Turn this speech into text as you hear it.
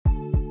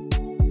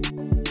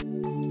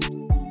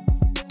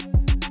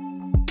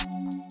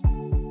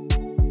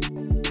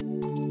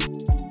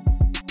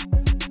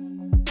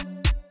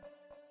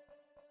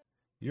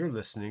You're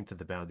listening to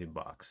The Bounding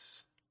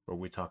Box, where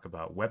we talk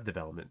about web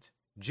development,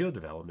 geo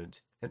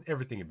development, and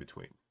everything in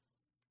between.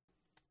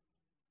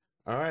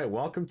 All right,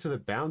 welcome to The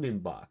Bounding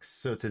Box.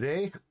 So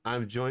today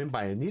I'm joined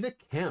by Anita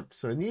Kemp.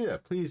 So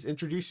Anita, please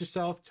introduce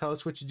yourself. Tell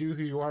us what you do,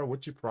 who you are,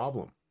 what's your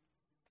problem.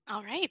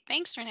 All right,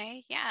 thanks,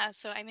 Renee. Yeah,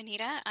 so I'm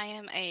Anita. I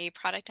am a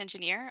product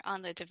engineer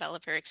on the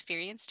developer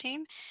experience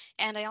team,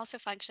 and I also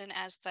function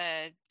as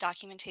the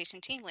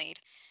documentation team lead.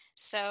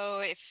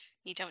 So if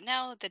you don't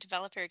know, the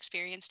developer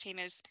experience team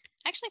is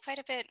actually quite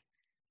a bit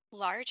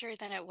larger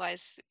than it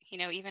was,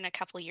 even a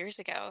couple of years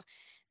ago.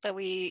 But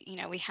we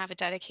have a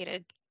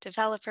dedicated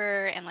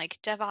developer and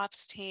like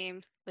DevOps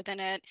team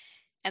within it,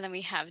 and then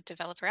we have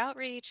developer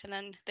outreach and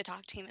then the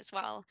doc team as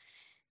well.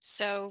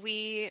 So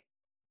we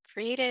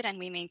created and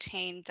we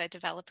maintain the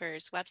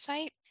developer's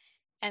website.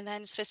 And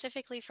then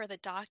specifically for the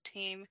doc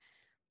team,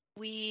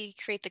 we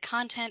create the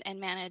content and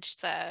manage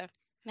the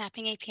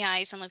mapping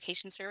APIs and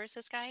location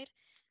services guide,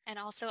 and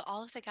also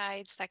all of the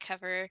guides that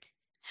cover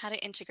how to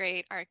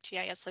integrate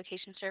ArcGIS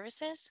location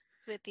services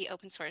with the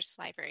open source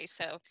library.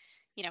 So,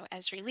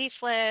 Esri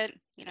Leaflet,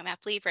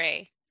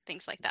 MapLibre,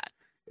 things like that.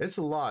 It's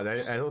a lot.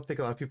 I don't think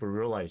a lot of people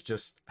realize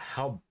just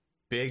how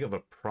big of a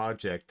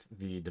project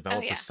the Oh,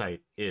 developer yeah.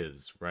 site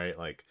is, right?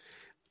 Like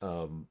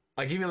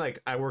even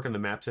like I work on the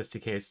Maps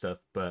SDK stuff,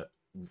 but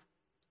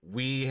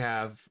we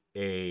have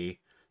a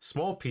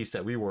small piece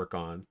that we work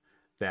on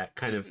that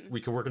kind of Hmm.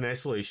 we can work in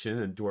isolation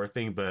and do our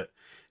thing, but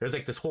there's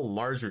like this whole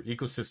larger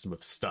ecosystem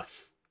of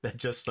stuff that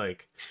just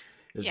like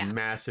is Yeah.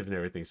 massive and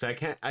everything. So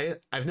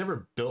I've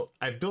never built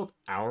I've built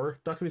our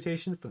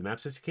documentation for the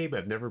Maps SDK, but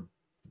I've never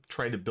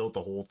tried to build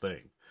the whole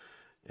thing.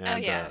 Oh,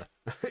 And yeah.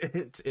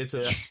 it's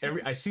a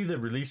every I see the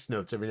release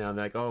notes every now and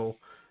then, like, oh,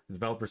 the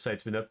developer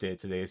site's been updated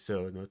today,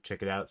 so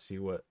check it out, see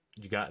what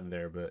you got in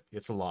there. But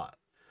it's a lot.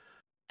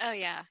 Oh,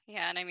 yeah.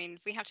 Yeah. And I mean,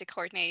 we have to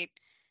coordinate,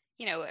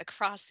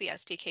 across the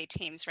SDK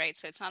teams, right?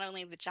 So it's not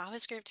only the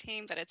JavaScript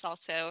team, but it's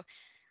also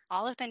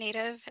all of the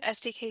native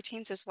SDK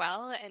teams as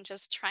well, and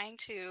just trying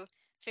to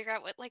figure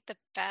out what like the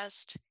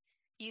best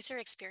user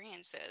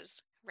experience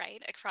is,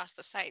 right, across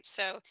the site.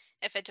 So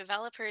if a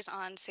developer is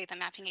on, say, the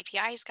mapping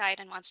APIs guide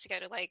and wants to go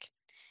to like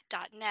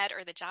 .NET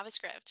or the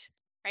JavaScript,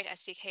 right,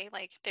 SDK,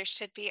 like there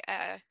should be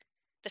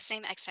the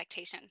same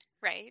expectation,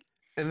 right?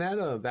 And that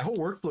whole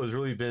workflow has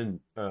really been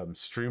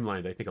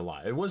streamlined, I think, a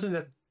lot. It wasn't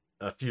that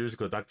a few years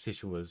ago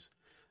documentation was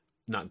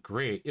not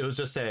great. It was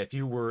just that if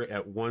you were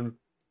at one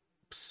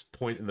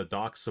point in the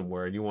doc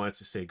somewhere and you wanted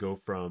to say go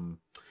from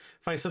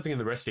find something in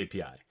the REST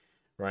API,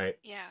 right?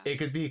 Yeah. It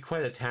could be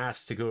quite a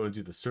task to go and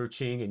do the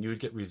searching, and you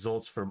would get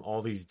results from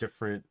all these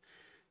different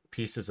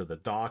pieces of the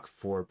doc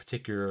for a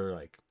particular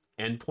like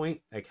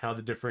endpoint, like how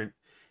the different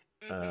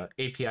Hmm.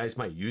 APIs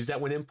might use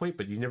that one endpoint,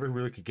 but you never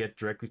really could get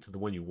directly to the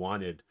one you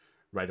wanted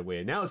right away.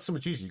 And now it's so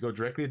much easier. You go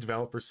directly to the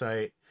developer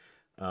site.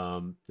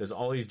 There's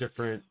all these Yeah.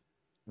 different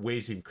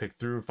ways you can click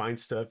through and find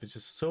stuff. It's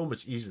just so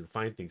much easier to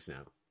find things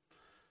now.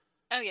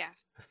 Oh, yeah.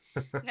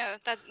 No,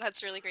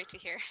 that's really great to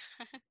hear.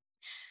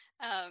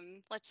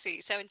 Let's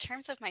see. So in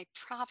terms of my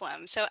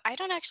problem, so I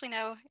don't actually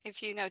know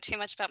if you know too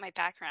much about my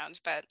background,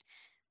 but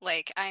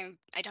like I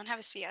don't have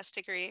a CS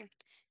degree.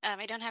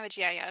 I don't have a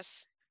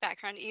GIS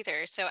background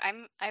either. So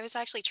I was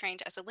actually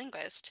trained as a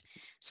linguist.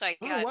 So I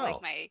Oh got like wow.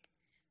 my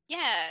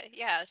yeah,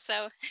 yeah.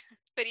 So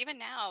but even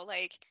now,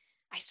 like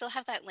I still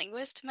have that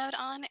linguist mode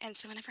on, and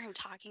so whenever I'm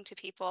talking to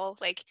people,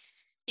 like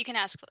you can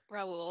ask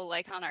Raul,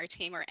 like on our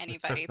team or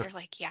anybody, they're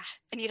like, yeah,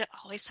 Anita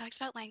always talks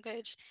about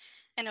language.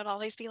 And it'll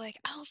always be like,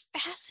 oh,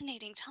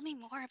 fascinating. Tell me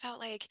more about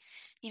like,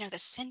 the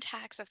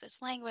syntax of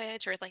this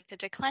language or like the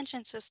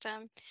declension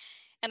system.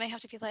 And I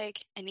have to be like,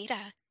 Anita,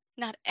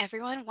 not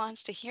everyone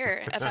wants to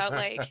hear about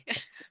like,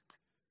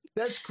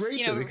 That's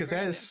great though, because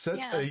that is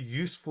random. such a Yeah.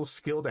 useful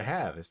skill to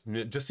have. It's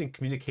just in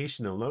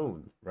communication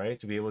alone, right?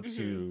 To be able Hmm.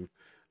 to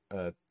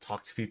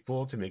talk to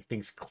people, to make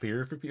things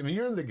clear for people. I mean,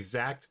 you're in the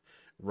exact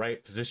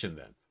right position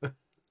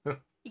then.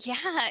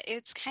 Yeah,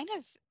 it's kind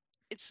of,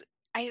 it's,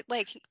 I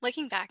like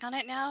looking back on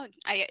it now,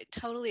 I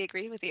totally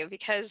agree with you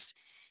because,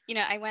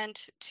 I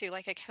went to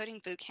like a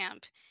coding boot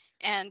camp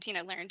and,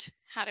 learned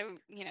how to,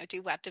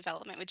 do web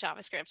development with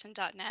JavaScript and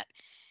 .NET.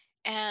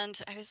 And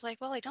I was like,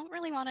 well, I don't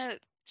really want to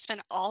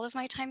spend all of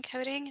my time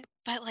coding,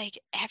 but like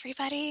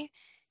everybody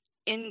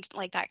in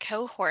like that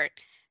cohort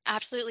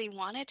absolutely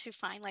wanted to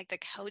find like the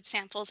code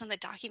samples and the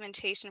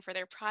documentation for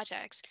their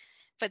projects.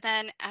 But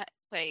then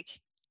like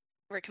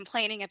we're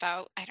complaining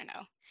about, I don't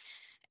know,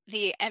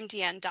 the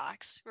MDN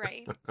docs,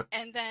 right?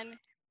 And then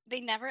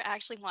they never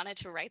actually wanted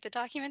to write the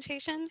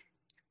documentation,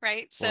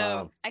 right? So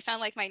Wow. I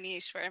found like my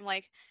niche where I'm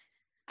like,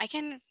 I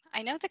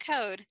know the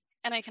code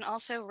and I can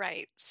also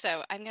write.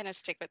 So I'm going to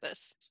stick with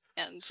this.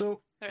 And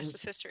So, the rest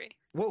is history.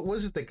 what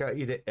was it that got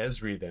you to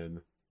Esri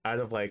then? Out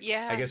of like, I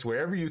Yeah. guess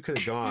wherever you could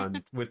have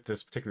gone with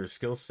this particular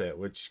skill set,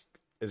 which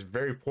is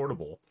very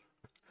portable,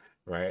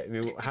 right? I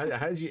mean, how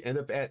did you end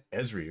up at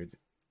Esri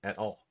at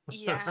all?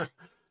 Yeah.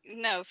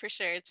 No, for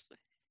sure.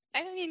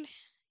 I mean,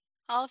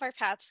 all of our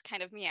paths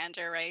kind of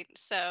meander, right?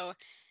 So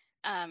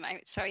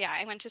So yeah,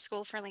 I went to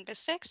school for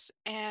linguistics,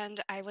 and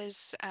I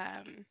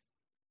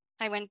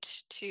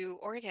went to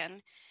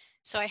Oregon,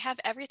 so I have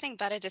everything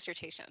but a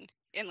dissertation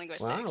in Wow,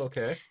 linguistics.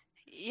 okay.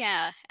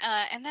 Yeah,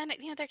 and then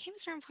there came a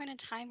certain point in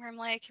time where I'm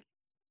like,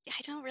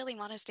 I don't really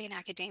want to stay in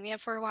academia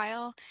for a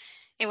while.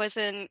 It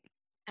wasn't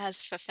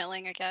as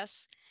fulfilling, I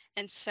guess.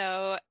 And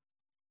so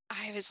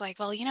I was like,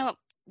 well,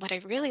 what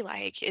I really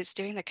like is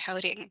doing the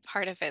coding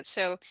part of it.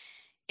 So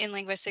in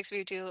linguistics,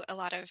 we do a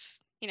lot of,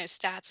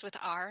 stats with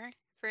R,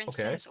 for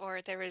Okay. instance,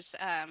 or there's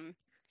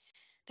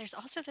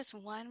also this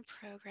one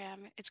program,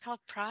 it's called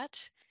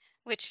PROT,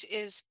 which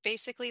is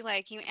basically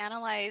like you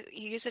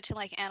use it to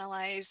like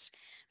analyze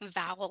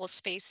vowel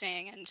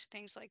spacing and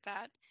things like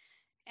that.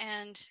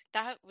 And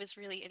that was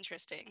really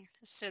interesting.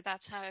 So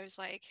that's how I was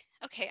like,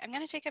 okay, I'm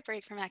going to take a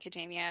break from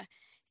academia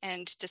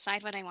and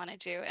decide what I want to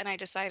do. And I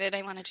decided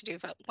I wanted to do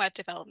web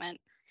development.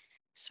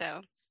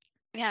 So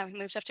yeah, we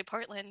moved up to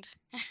Portland.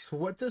 So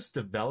what does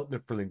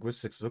development for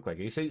linguistics look like?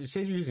 You say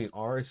you're using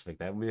R and stuff like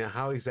that. I mean,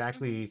 how Mhm.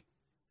 exactly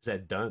is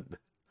that done?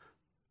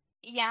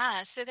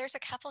 Yeah, so there's a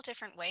couple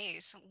different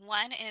ways.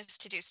 One is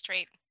to do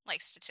straight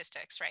like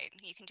statistics, right?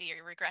 You can do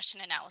your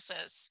regression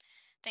analysis,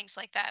 things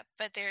like that.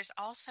 But there's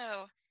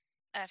also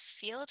a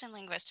field in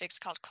linguistics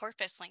called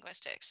corpus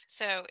linguistics.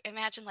 So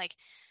imagine like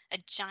a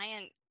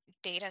giant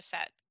data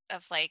set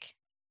of like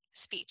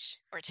speech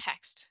or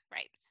text,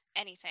 right?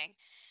 Anything.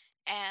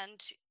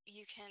 And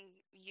you can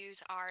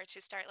use R to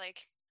start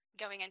like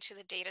going into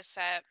the data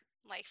set,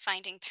 like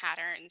finding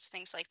patterns,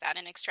 things like that,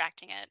 and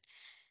extracting it.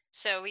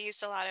 So we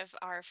used a lot of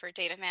R for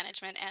data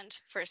management and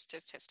for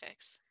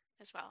statistics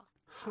as well.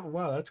 Oh,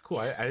 wow, that's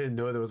cool. Yeah. I didn't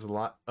know there was a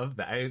lot of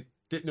that. I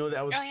didn't know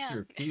that was Oh yeah.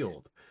 your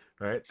field,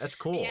 right? That's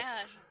cool.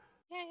 Yeah.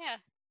 Yeah, yeah.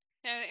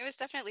 No, it was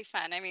definitely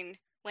fun. I mean,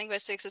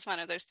 linguistics is one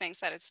of those things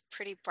that it's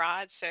pretty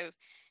broad. So,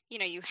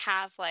 you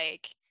have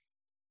like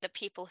the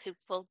people who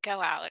will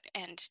go out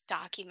and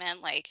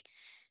document like,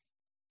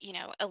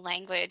 a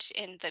language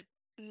in the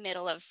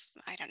middle of,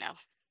 I don't know,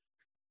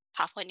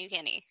 Papua New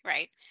Guinea,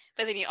 right?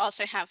 But then you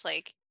also have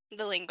like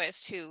the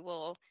linguists who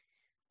will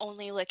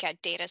only look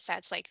at data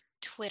sets like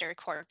Twitter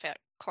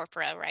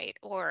corpora, right?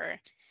 Or,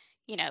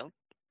 you know,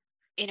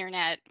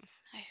 internet.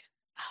 I,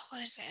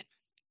 what is it?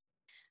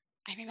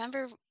 I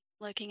remember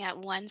looking at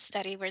one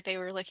study where they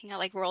were looking at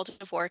like World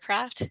of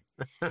Warcraft,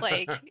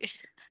 like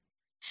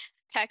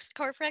text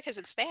corpora, because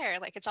it's there,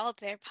 like it's all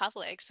there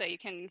public, so you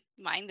can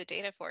mine the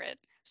data for it.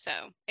 So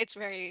it's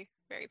very,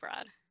 very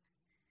broad.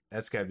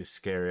 That's gotta be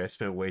scary. I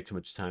spent way too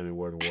much time in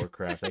World of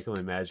Warcraft. I can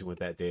only imagine what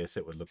that data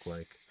set would look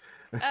like.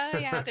 Oh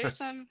yeah, there's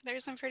some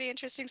pretty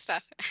interesting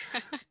stuff.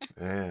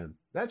 Man,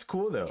 that's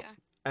cool though. Yeah.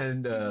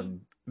 And Hmm.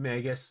 I mean,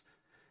 I guess.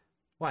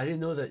 Well, I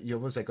didn't know that it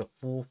was like a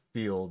full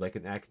field, like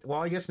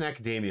well, I guess in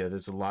academia,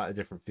 there's a lot of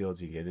different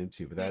fields you get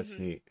into, but that's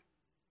Hmm. neat.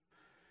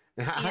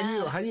 And how do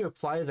you Yeah. how do you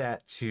apply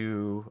that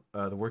to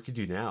the work you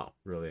do now?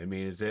 Really, I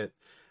mean, is it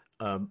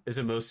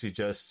mostly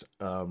just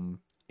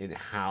in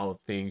how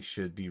things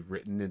should be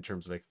written in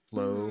terms of like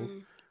flow Hmm.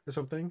 or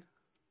something?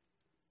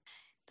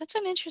 That's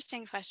an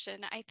interesting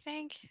question. I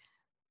think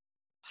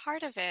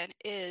part of it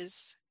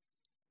is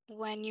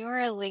when you're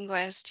a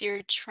linguist,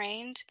 you're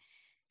trained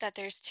that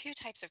there's two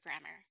types of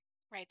grammar,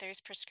 right?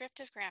 There's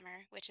prescriptive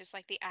grammar, which is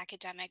like the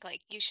academic,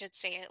 like you should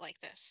say it like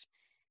this,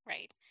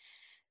 right?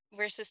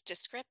 Versus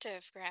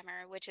descriptive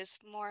grammar, which is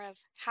more of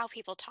how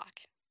people talk,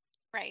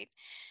 right?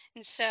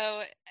 And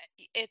so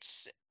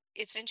it's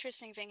it's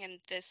interesting being in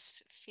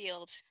this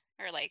field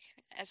or like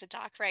as a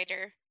doc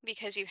writer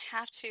because you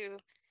have to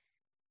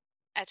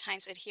at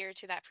times adhere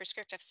to that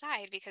prescriptive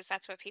side because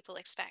that's what people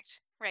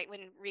expect, right?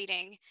 When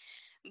reading.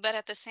 But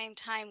at the same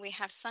time, we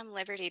have some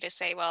liberty to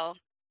say, well,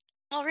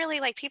 really,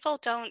 like people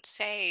don't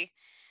say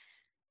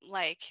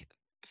like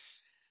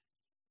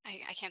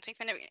I can't think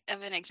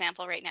of an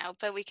example right now,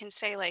 but we can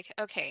say like,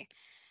 okay,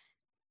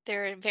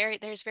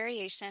 there's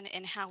variation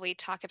in how we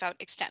talk about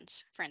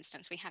extents. For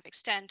instance, we have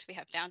extent, we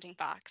have bounding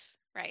box,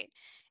 right?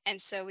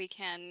 And so we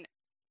can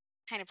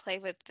kind of play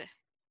with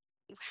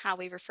how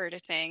we refer to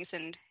things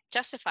and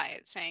justify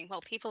it, saying,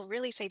 well, people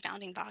really say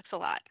bounding box a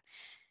lot.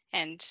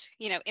 And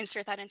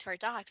insert that into our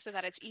docs so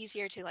that it's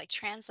easier to like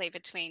translate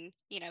between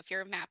if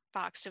you're a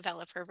Mapbox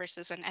developer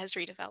versus an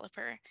Esri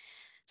developer.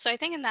 So I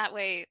think in that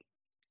way,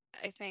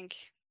 I think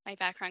my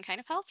background kind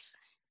of helps,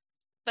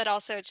 but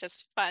also it's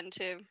just fun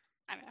to,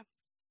 I don't know,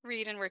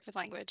 read and work with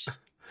language.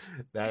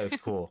 That is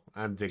cool.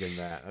 I'm digging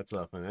that. That's a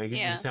lot of fun. You can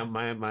Yeah. tell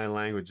my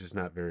language is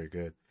not very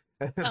good,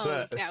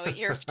 Oh but no,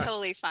 you're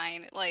totally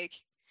fine. Like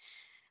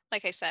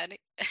I said,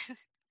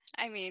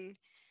 I mean,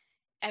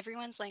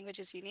 everyone's language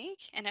is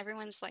unique and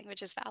everyone's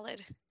language is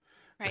valid,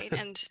 right?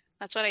 And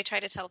that's what I try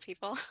to tell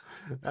people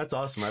that's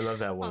awesome. I love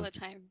that all one. the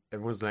time.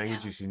 Everyone's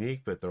language Yeah. is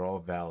unique, but they're all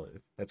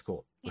valid. That's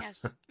cool.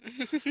 Yes.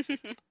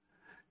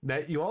 Now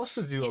you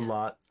also do a Yeah.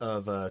 lot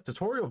of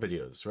tutorial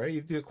videos, right?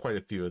 You do quite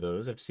a few of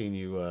those. I've seen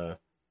you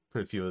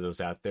put a few of those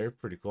out there.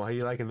 Pretty cool. How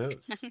you liking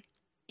those?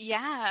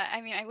 Yeah,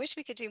 I mean, I wish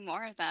we could do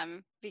more of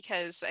them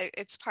because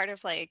it's part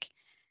of like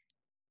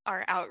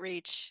our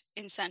outreach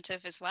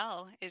incentive as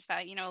well, is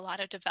that, a lot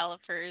of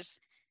developers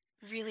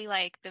really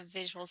like the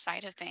visual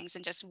side of things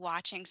and just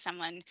watching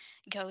someone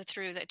go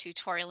through the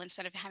tutorial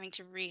instead of having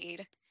to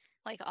read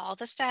like all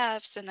the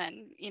steps and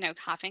then,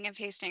 copying and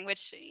pasting,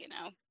 which,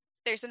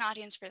 there's an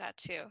audience for that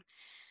too.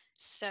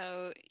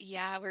 So,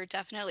 yeah, we're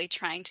definitely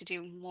trying to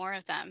do more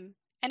of them.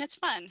 And it's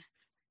fun,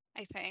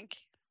 I think,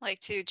 like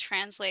to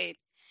translate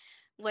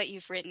what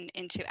you've written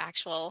into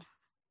actual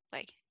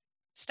like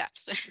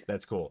steps.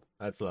 That's cool.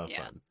 That's a lot of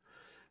Yeah. fun.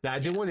 Now, I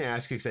did Yeah. want to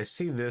ask you because I've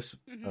seen this.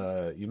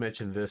 Hmm. You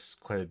mentioned this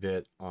quite a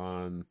bit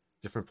on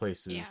different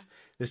Yeah. places.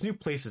 This new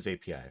Places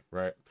API,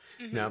 right?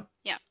 Hmm. Now,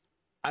 Yeah.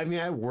 I mean,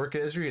 I work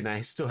at Esri and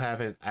I still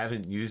haven't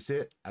used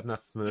it. I'm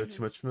not too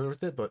Hmm. much familiar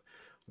with it, but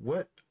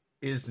what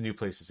is the new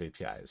Places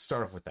API? Let's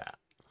start off with that.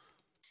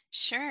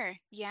 Sure.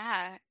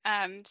 Yeah.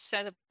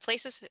 So the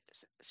Places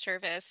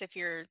service, if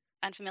you're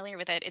unfamiliar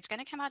with it, it's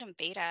going to come out in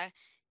beta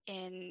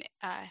in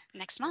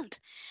next month,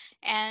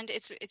 and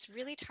it's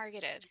really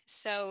targeted.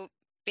 So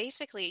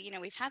basically,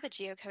 we've had the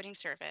geocoding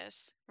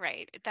service,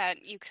 right,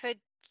 that you could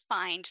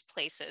find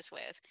places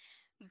with,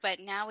 but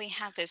now we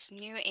have this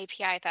new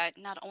API that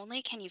not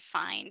only can you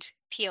find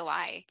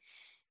POI,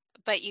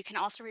 but you can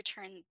also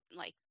return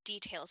like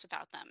details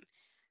about them.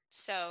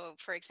 So,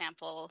 for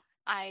example,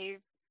 I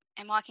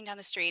am walking down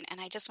the street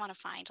and I just want to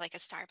find like a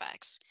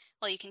Starbucks.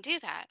 Well, you can do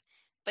that,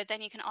 but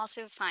then you can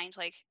also find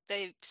like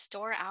the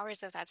store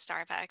hours of that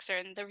Starbucks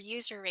or the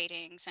user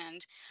ratings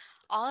and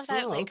all of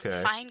that Oh, like okay.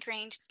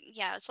 fine-grained,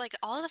 yeah, it's like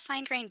all of the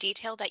fine-grained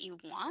detail that you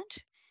want,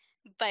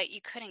 but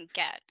you couldn't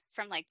get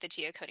from like the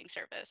geocoding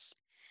service.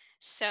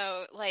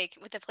 So, like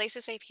with the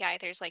Places API,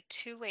 there's like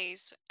two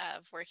ways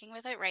of working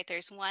with it, right?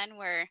 There's one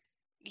where,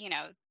 you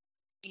know,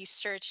 you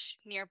search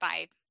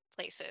nearby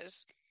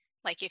places.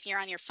 Like if you're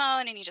on your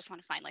phone and you just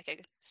want to find like a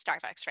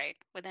Starbucks, right,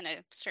 within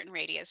a certain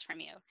radius from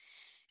you.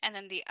 And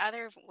then the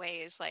other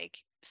way is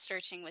like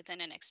searching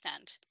within an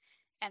extent.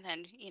 And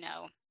then,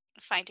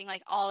 finding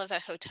like all of the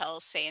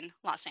hotels, say in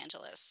Los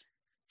Angeles,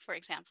 for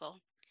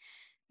example.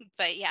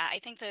 But yeah, I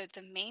think the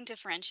main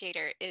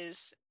differentiator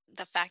is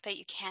the fact that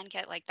you can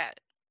get like that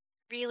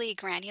really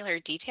granular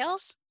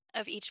details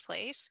of each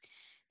place.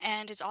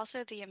 And it's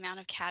also the amount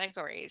of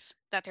categories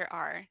that there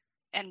are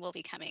and will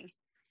be coming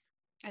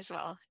as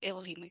well. It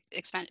will be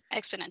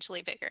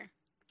exponentially bigger.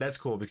 That's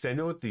cool because I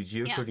know with the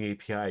Yeah. geocoding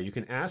API, you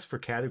can ask for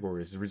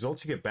categories. The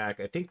results you get back,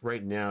 I think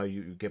right now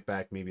you get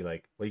back maybe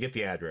like, well, you get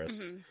the address,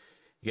 Hmm.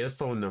 you get a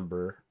phone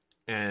number,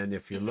 and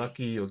if you're Hmm.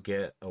 lucky, you'll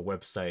get a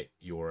website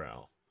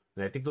URL.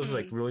 And I think those are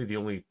like Hmm. really the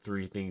only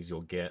three things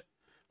you'll get.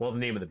 Well, the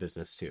name of the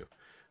business too.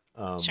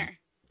 Um, Sure.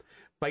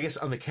 but I guess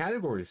on the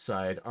category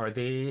side, are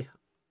they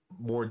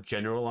more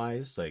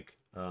generalized? Like,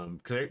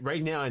 because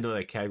right now I know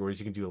that categories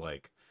you can do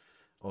like,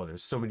 oh,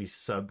 there's so many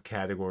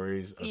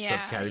subcategories of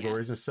Yeah. Yeah.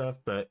 subcategories and stuff.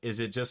 But is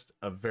it just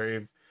a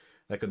very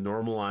like a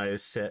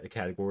normalized set of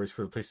categories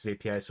for the Places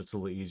API, so it's a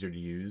little easier to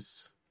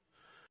use?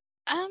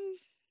 Um.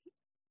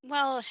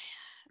 Well,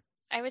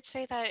 I would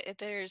say that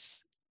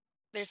there's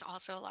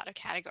also a lot of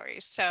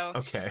categories. So,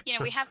 Okay.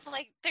 we have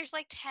like there's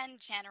like 10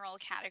 general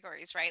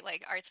categories, right?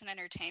 Like arts and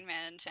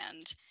entertainment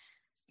and,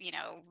 you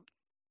know,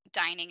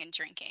 dining and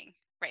drinking,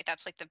 right?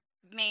 That's like the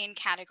main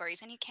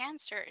categories. And you can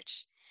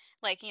search.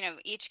 Like,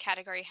 each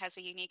category has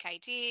a unique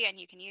ID and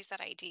you can use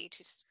that ID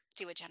to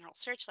do a general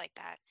search like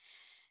that.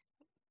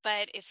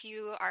 But if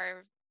you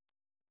are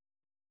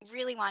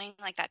really wanting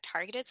like that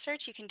targeted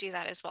search, you can do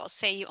that as well.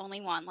 Say you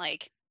only want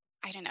like,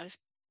 I don't know,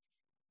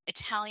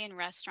 Italian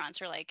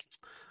restaurants or like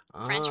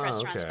French Ah,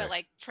 restaurants, but okay.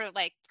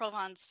 like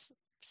Provence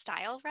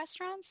style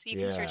restaurants, you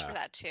can search for Yeah.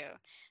 that too.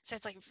 So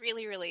it's like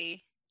really,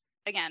 really,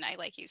 again, I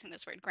like using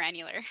this word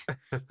granular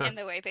in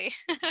the way they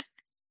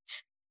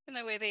in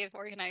the way they've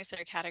organized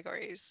their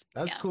categories.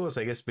 That's Yeah. cool.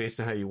 So I guess based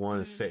on how you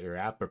want to Hmm. set your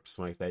app up,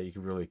 something like that, you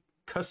can really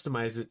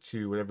customize it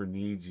to whatever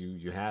needs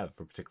you have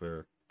for a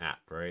particular app,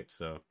 right?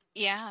 So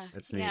Yeah.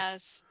 that's neat.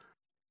 Yes.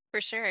 For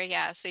sure.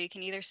 Yeah. So you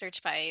can either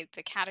search by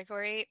the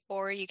category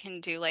or you can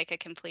do like a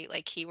complete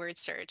like keyword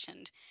search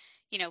and,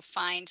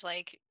 find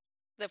like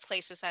the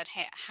places that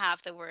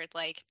have the word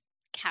like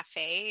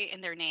cafe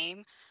in their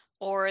name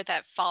or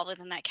that fall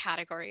within that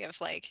category of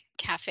like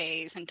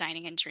cafes and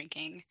dining and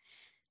drinking.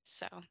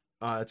 So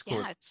That's cool.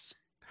 yeah, it's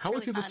How would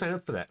really people sign fun.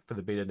 up for that for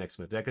the beta next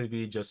month? Is that going to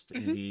be just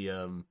in Hmm. the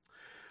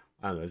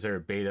I don't know, is there a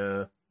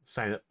beta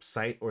sign up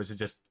site or is it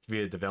just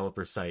via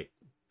developer site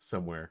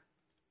somewhere?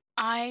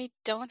 I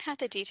don't have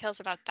the details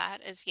about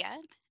that as yet,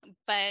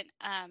 but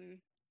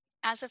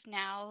as of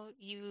now,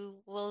 you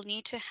will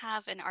need to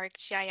have an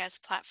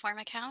ArcGIS platform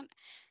account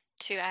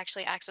to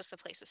actually access the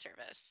Places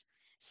service.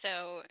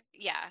 So,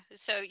 yeah,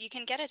 so you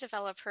can get a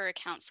developer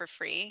account for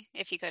free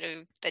if you go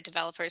to the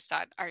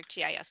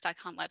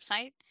developers.arcgis.com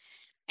website.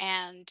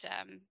 And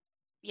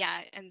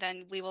yeah, and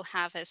then we will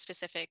have a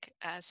specific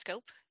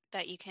scope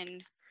that you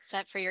can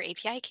set for your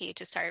API key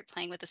to start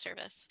playing with the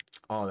service.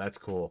 Oh, that's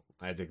cool.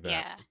 I dig that.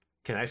 Yeah,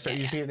 Can I start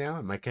yeah, yeah. using it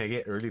now? Can I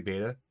get early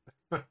beta?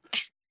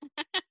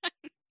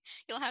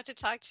 You'll have to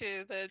talk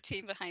to the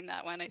team behind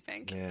that one, I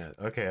think. Man,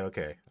 okay,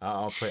 okay.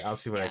 I'll play. I'll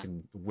see what I Yeah,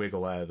 can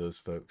wiggle out of those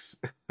folks.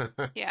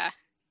 yeah,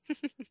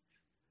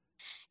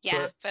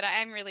 yeah. But But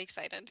I'm really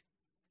excited.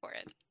 for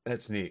it.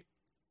 That's neat.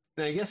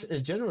 And I guess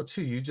in general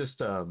too, you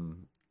just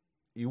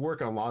you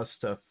work on a lot of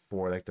stuff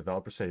for like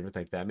developer side,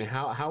 everything like that. I mean,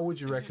 how would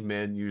you Mhm.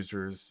 recommend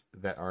users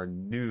that are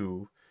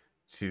new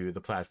to the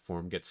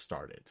platform get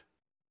started?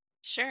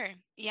 Sure.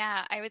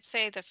 Yeah, I would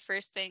say the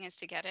first thing is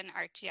to get an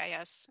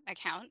ArcGIS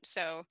account.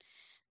 So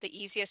the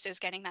easiest is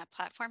getting that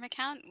platform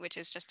account, which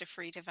is just a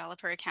free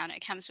developer account.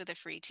 It comes with a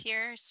free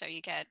tier, so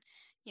you get,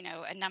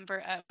 a number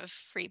of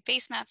free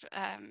base map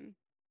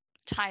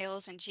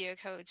tiles and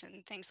geocodes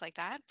and things like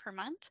that per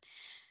month.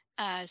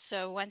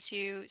 So once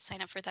you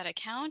sign up for that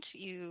account,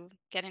 you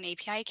get an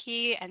API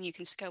key and you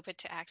can scope it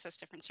to access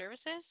different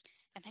services.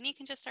 And then you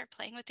can just start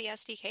playing with the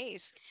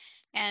SDKs.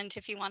 And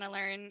if you want to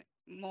learn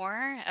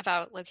more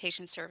about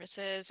location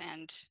services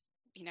and,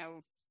 you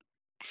know,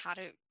 how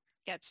to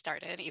get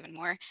started even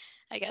more,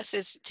 I guess,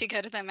 is to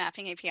go to the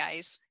mapping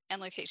APIs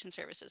and location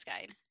services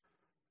guide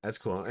That's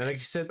cool. for And it. like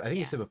you said, I think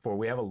you Yeah. said before,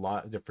 we have a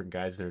lot of different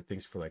guides and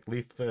things for like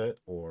Leaflet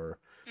or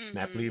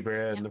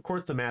MapLibre, Yep. and of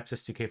course the Maps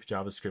SDK for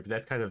JavaScript.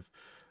 That kind of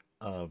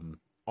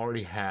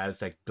already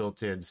has like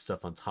built-in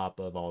stuff on top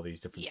of all these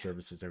different Yeah.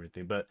 services and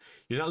everything. But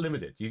you're not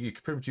limited. You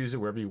can pretty much use it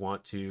wherever you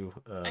want to.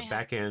 Oh, yeah.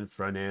 Back end,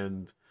 front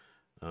end.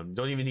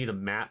 Don't even need a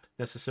map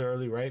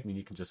necessarily, right? I mean,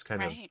 you can just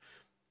kind of Right.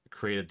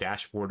 create a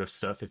dashboard of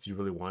stuff if you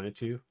really wanted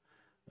to,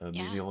 Yeah.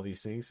 using all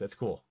these things. That's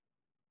cool.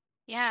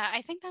 Yeah,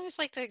 I think that was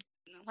like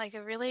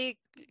a really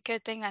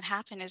good thing that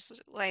happened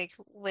is like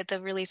with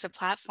the release of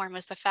platform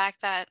was the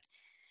fact that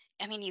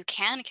I mean you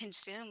can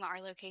consume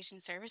our location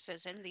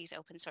services in these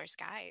open source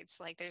guides.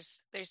 Like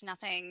there's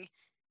nothing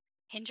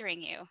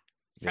hindering you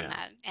from Yeah,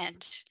 that.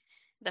 And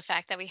the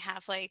fact that we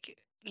have like,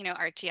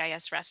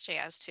 ArcGIS,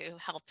 REST.js to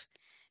help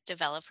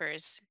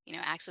developers,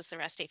 access the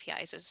REST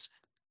APIs is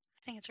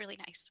I think it's really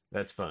nice.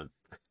 that's fun.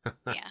 All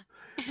Yeah.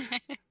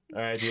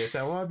 right, DS,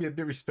 I want to be a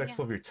bit Yeah.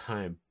 respectful of your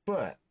time,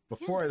 but Yeah.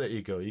 before I let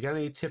you go, you got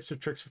any tips or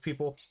tricks for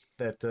people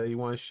that you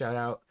want to shout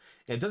out?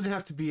 And it doesn't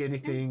have to be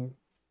anything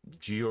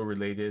geo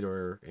related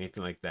or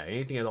anything like that.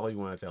 Anything at all you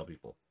want to tell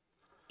people.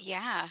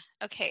 Yeah.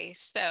 Okay.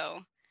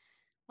 So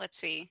let's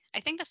see. I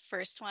think the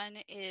first one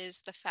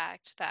is the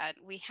fact that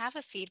we have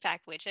a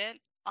feedback widget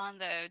on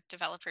the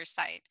developer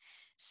site.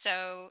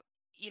 So,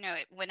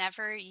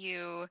 whenever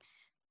you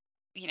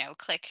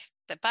click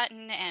the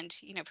button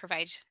and,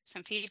 provide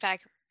some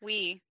feedback,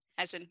 we,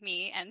 as in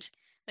me and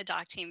the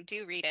doc team,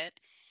 do read it.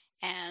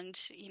 And,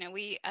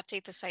 we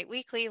update the site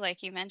weekly,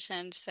 like you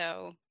mentioned.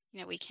 So,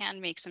 we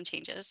can make some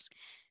changes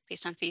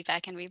based on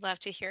feedback. And we'd love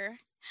to hear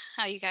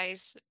how you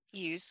guys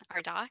use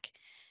our doc.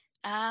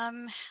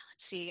 Let's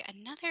see,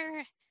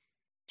 another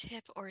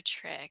tip or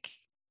trick.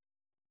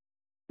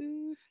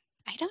 Mm,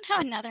 I don't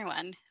have another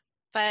one,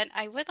 but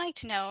I would like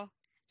to know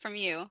from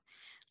you,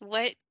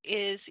 what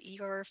is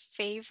your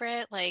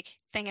favorite like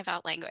thing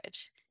about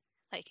language?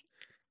 Like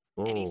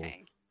Oh,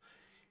 anything.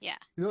 Yeah.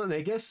 and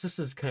I guess this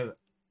is kind of,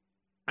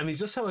 I mean,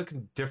 just how it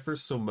can differ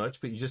so much,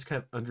 but you just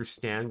kind of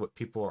understand what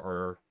people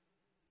are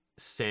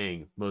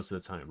saying most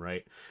of the time,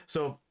 right?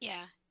 So,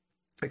 Yeah.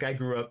 like, I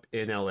grew up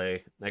in LA,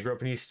 I grew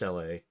up in East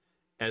LA,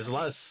 and there's a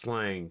lot Right. of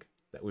slang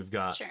that we've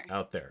got Sure.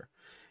 out there.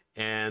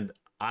 And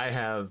I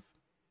have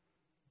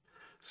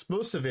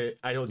most of it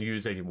I don't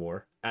use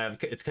anymore.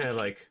 It's kind of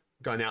Okay. like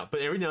gone out,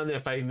 but every now and then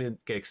if I even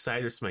get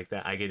excited or something like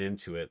that, I get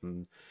into it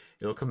and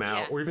it'll come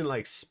out. Yeah. Or even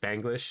like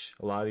Spanglish,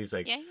 a lot of these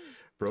like Yeah.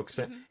 broke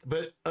span. Mm-hmm.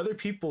 But other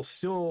people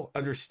still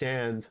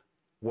understand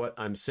what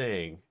I'm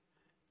saying.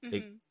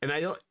 Like, Mm-hmm. and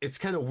I don't. It's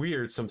kind of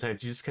weird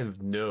sometimes. You just kind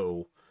of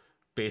know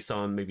based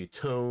on maybe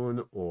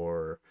tone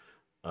or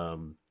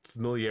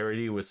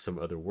familiarity with some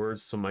other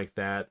words, something like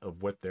that,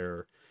 of what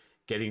they're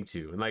getting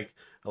to. And like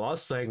a lot of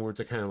slang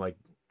words are kind of like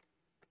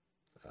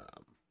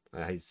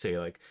I'd say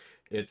like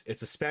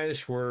it's a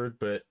Spanish word,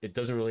 but it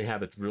doesn't really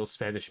have a real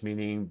Spanish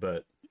meaning.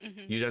 But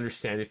Mm-hmm. you'd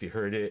understand if you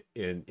heard it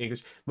in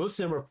English. Most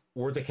of them are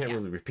words I can't Yeah.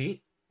 really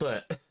repeat,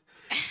 but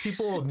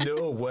people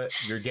know what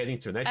you're getting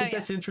to, and I Oh think yeah.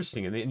 that's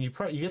interesting. And you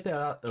probably you get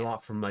that a Yeah.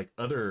 lot from like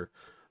other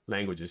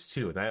languages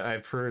too. And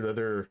I've heard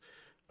other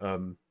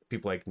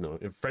people like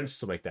in French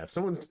stuff like that. If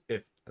someone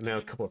if now a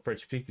Mm-hmm. couple of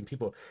French speaking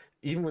people,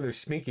 even when they're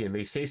speaking and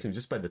they say something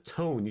just by the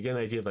tone, you get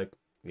an idea of like,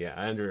 yeah,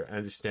 I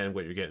understand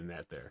what you're getting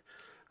at there.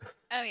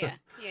 Oh yeah.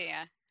 Yeah.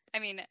 Yeah. I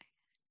mean,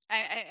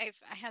 I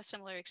have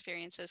similar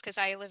experiences because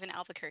I live in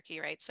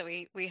Albuquerque, right? So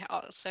we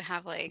also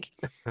have like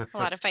a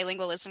lot of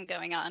bilingualism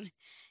going on.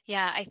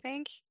 Yeah, I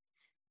think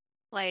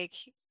like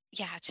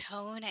yeah,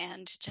 tone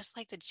and just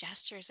like the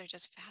gestures are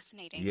just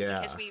fascinating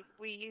because Yeah.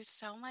 we use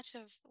so much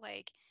of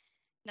like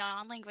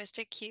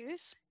non-linguistic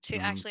cues to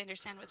Mhm. actually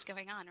understand what's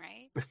going on,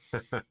 right?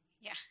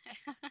 Yeah.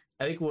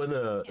 I think when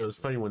it Yeah. was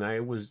funny when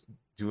I was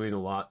doing a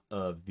lot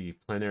of the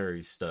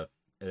plenary stuff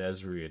at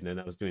Esri, and then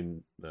I was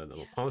doing the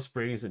Yeah. Palm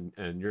Springs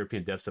and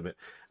European Dev Summit.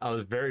 I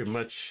was very Yeah.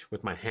 much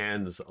with my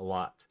hands a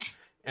lot,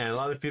 and a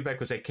lot of the feedback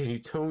was like, "Can you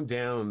tone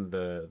down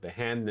the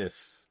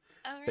handness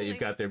Oh, that you've really?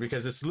 got there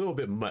because it's a little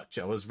bit much."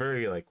 I was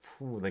very like,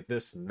 "Phew," like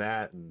this and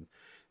that, and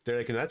they're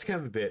like, "That's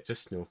kind of a bit.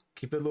 Just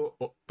keep it a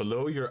little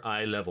below your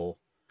eye level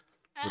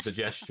with the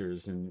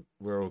gestures, and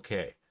we're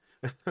okay."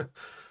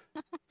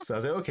 So I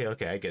was like,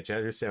 okay, I get you. I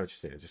understand what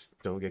you're saying. Just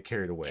don't get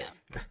carried away.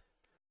 Yeah.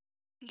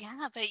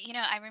 Yeah, but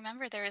I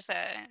remember there was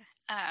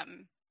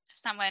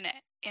someone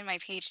in my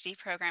PhD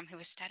program who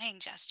was studying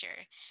gesture,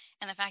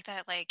 and the fact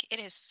that like it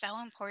is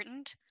so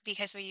important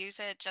because we use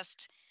it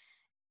just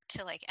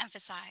to like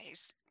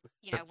emphasize,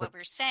 what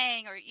we're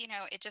saying, or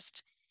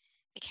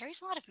it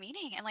carries a lot of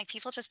meaning, and like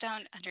people just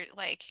don't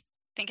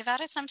think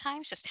about it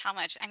sometimes, just how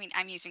much. I mean,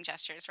 I'm using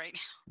gestures right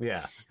now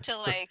Yeah, to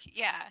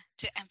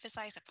to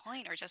emphasize a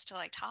point or just to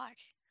like talk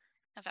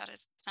about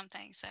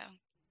something. So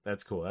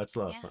that's cool. That's a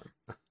lot of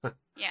yeah, fun.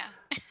 yeah,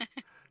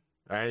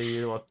 All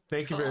right, well,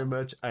 thank you very cool.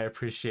 much. I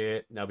appreciate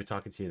it. And I'll be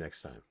talking to you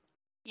next time.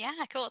 Yeah,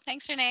 cool.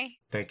 Thanks, Renee.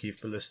 Thank you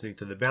for listening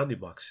to the Bounding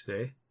Box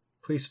today.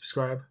 Please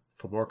subscribe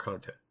for more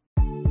content.